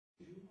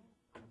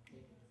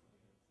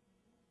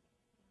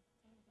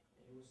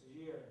was a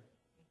year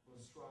of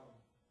struggle.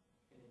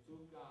 And it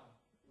took God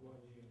 1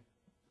 year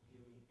to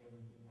give me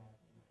everything back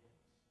in my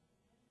hands.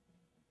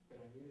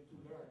 But I needed to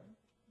learn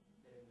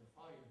that in the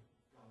fire,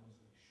 God was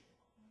going to show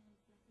up.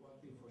 One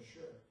thing for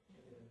sure, and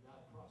that in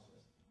that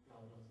process,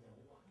 God was there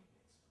walking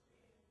next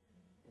to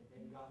me. And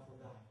thank God for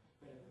that.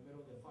 But in the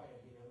middle of the fire,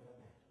 He never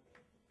abandoned me.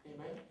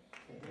 Amen?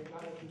 And thank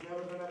God that He's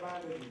never going to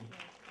abandon you.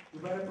 You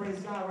better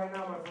praise God right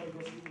now, my friend,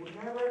 because He will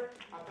never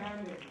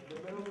abandon you in the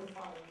middle of the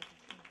fire.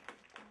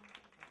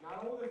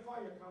 Not all the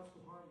fire comes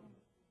to harm you.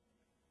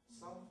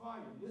 Some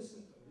fire,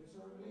 listen to me, this is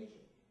a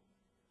revelation.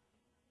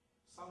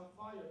 Some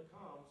fire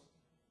comes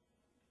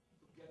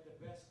to get the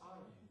best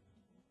out of you.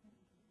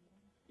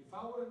 If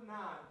I would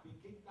not be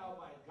kicked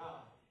out by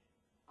God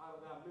out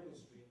of that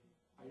ministry,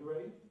 are you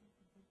ready?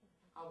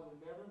 I would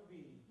never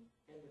be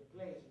in the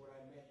place where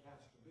I met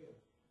Pastor Bill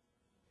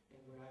and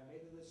where I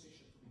made the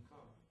decision to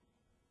become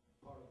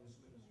part of this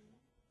ministry.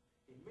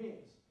 It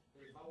means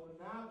that if I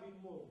would not be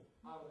moved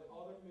out of the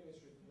other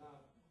ministry from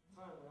that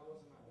time when I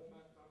was in my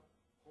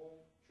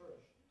home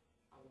church,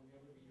 I would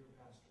never be your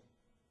pastor.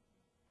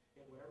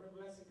 And whatever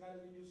blessing God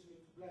has been using me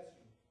to bless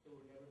you, it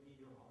will never be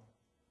your heart.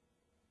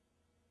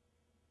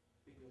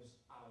 Because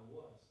I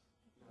was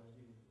not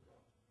obedient to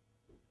God.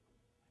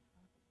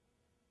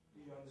 Do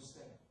you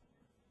understand?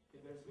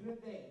 If there's been a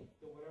day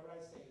that whatever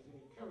I say has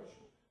been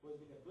encouragement, or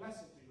has been a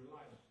blessing to your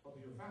life or to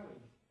your family,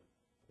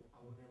 I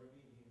will never be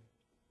here.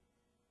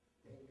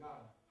 Thank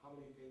God. How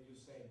many can you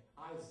say?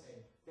 I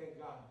say, thank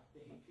God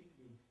that He kicked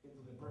me into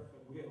the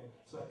perfect will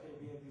so I can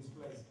be in this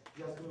place.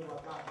 Just doing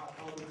what God has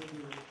called me to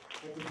do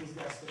into His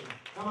destiny.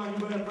 Come on, you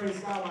better praise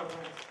God, my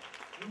friends.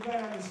 You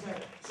better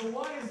understand. So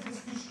what is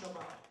this teaching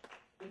about?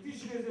 The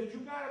teaching is that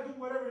you got to do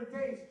whatever it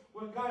takes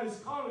when God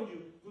is calling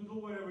you to do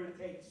whatever it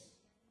takes.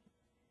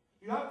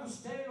 You have to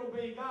stand and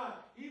obey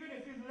God, even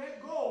if you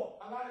let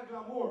go a lot of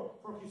glamour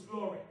for His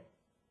glory.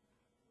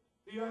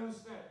 Do you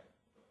understand?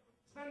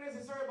 It's not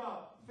necessarily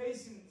about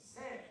facing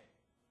sin.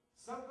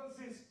 Sometimes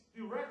it's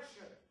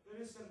direction that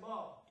is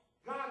involved.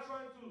 God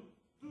trying to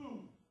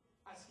do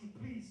as He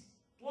pleased.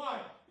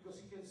 Why? Because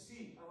He can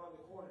see around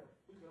the corner.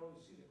 We can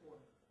only see the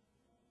corner.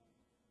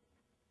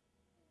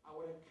 I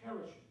would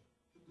encourage you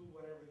to do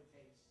whatever it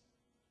takes.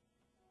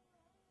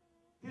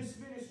 This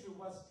ministry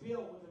was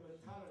built with the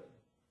mentality,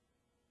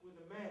 with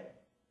the man,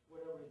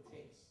 whatever it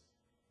takes.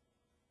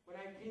 When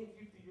I came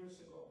 50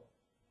 years ago,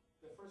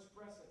 the first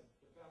present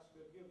the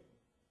pastor had given me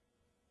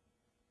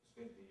was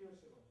 50 years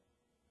ago.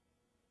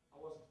 I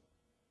was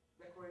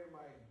decorating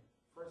my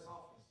first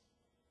office.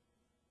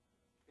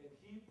 And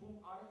he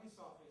pulled out of his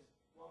office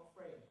one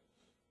frame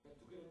and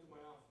took it into my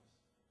office.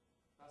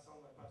 That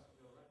sounds like Pastor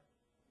Bill, right?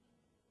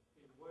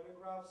 He went and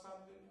grabbed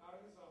something out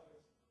of his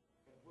office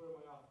and put it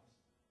in my office.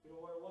 You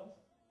know what it was?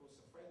 It was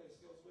a frame that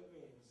still is with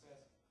me. It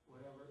says,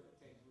 whatever it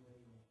takes with an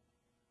eagle.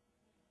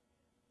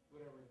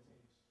 Whatever it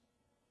takes.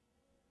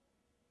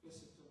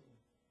 Listen to me.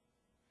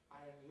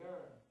 I had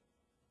learned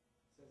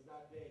since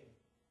that day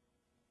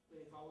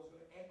that if I was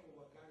going to echo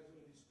what God is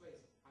doing in this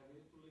place, I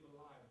needed to live a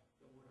life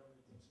that whatever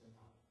it takes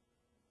mentality.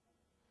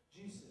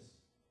 Jesus,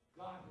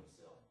 God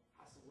Himself,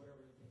 has a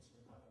whatever it takes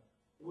mentality.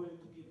 Willing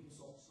to give His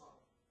own son.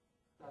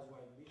 That's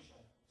why Misha,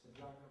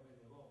 Shadrach, and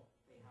Abednego,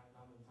 they had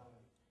that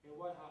mentality. And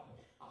what happened?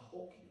 A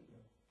whole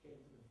kingdom came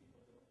to the feet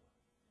of the Lord.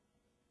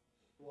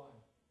 Why?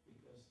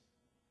 Because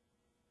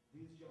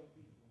these young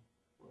people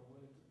were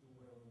willing to do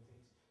whatever it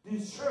takes.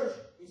 This church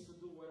is to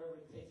do whatever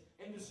it takes.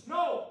 And there's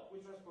no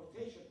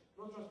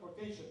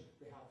transportation,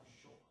 they have to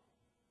show up.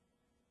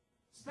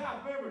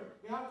 Staff members,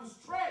 they have to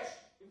stretch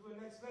into the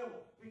next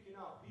level, picking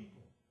out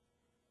people.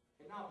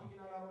 And now picking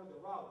out not only the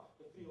route,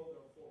 but 3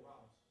 other 4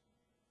 routes.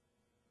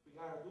 We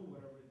got to do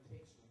whatever it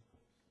takes.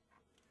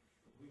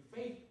 If we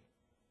faith,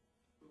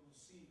 we will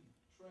see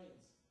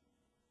trains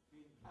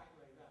being packed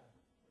like that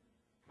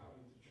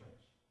coming to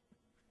church.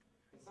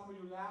 And some of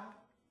you laugh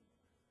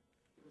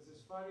because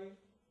it's funny,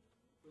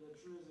 but the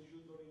truth is that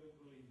you don't even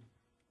believe it.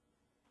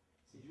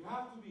 See, you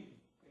have to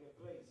be in a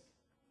place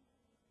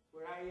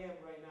where I am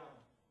right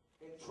now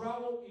and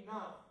travel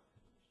enough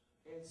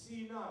and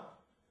see enough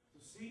to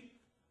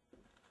see that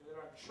there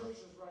are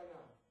churches right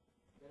now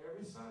that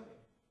every Sunday,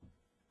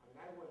 I mean,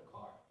 I go in a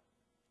car,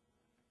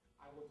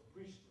 I go to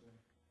preach to them.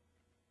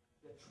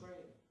 The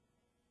train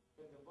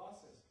and the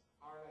buses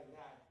are like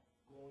that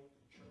going to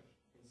church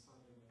in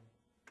Sunday morning.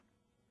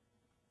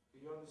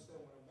 Do you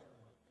understand what I'm talking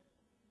about?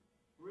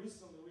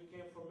 Recently, we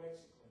came from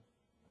Mexico,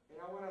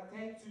 and I want to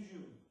thank to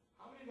you.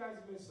 How many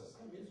guys miss us?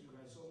 I miss you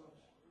guys so much.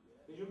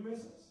 Did you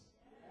miss us?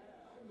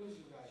 I miss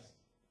you guys.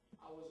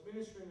 I was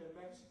ministering in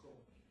Mexico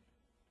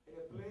in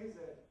a place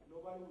that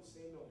nobody would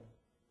say no.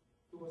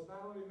 It was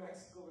not only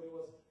Mexico, but it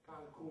was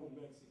Cancun,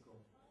 Mexico.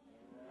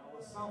 I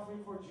was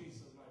suffering for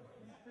Jesus, my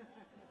friends.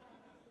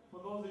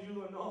 For those of you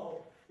who don't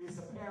know, it's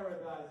a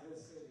paradise,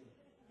 this city.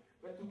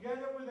 But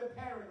together with the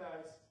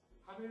paradise,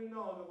 how many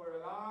know that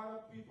where a lot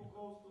of people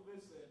go to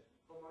visit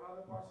from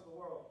other parts of the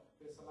world,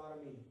 there's a lot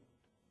of need.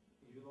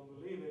 If you don't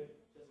believe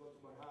it, just go to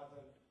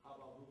Manhattan. How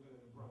about Brooklyn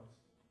and the Bronx?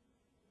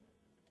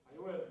 Are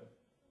you with me?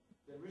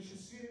 The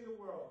richest city in the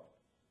world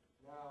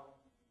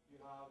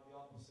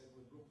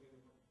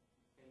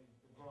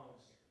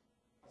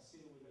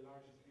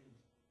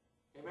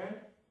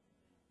Amen?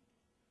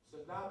 So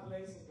in that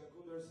place in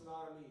Cancun, there's a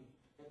lot of need.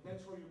 And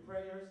thanks for your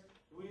prayers.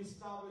 We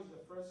established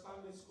the first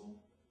Sunday school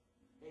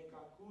in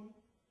Cancun.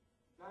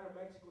 Not in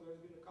Mexico.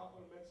 There's been a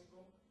couple in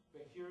Mexico.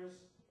 But here's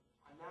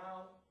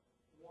now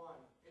one.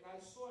 And I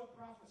saw a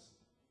prophecy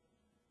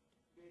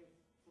being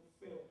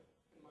fulfilled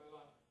in my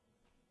life.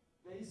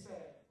 They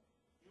said,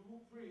 you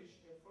will preach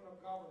in front of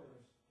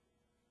governors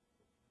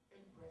and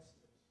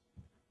presidents.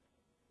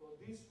 Well,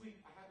 this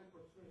week I had the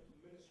opportunity to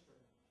minister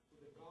to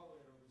the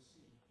governor of the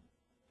city.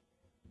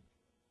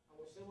 I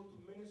was able to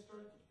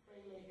minister, to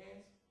pray, lay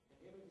hands, and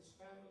him and his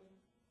family.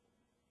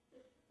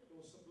 It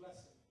was a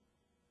blessing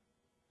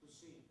to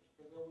see.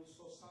 And then we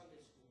saw Sunday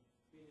school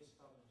being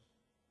established.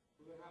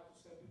 We're going to have to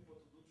send people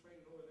to do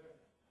training over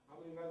there. How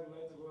many guys would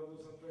like to go and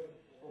do some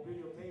training? Or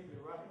videotaping,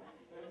 right?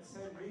 And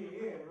send me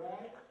in,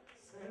 right?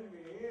 Send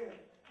me in.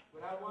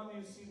 But I want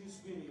you to see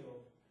this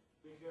video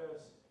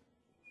because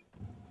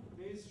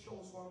this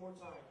shows one more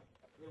time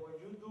that when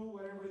you do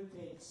whatever it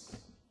takes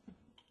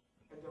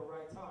at the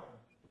right time,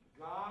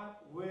 God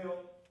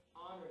will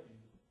honor you.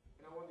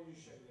 And I want you to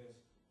check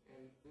this,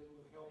 and this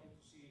will help you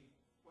to see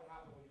what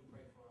happened when you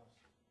pray.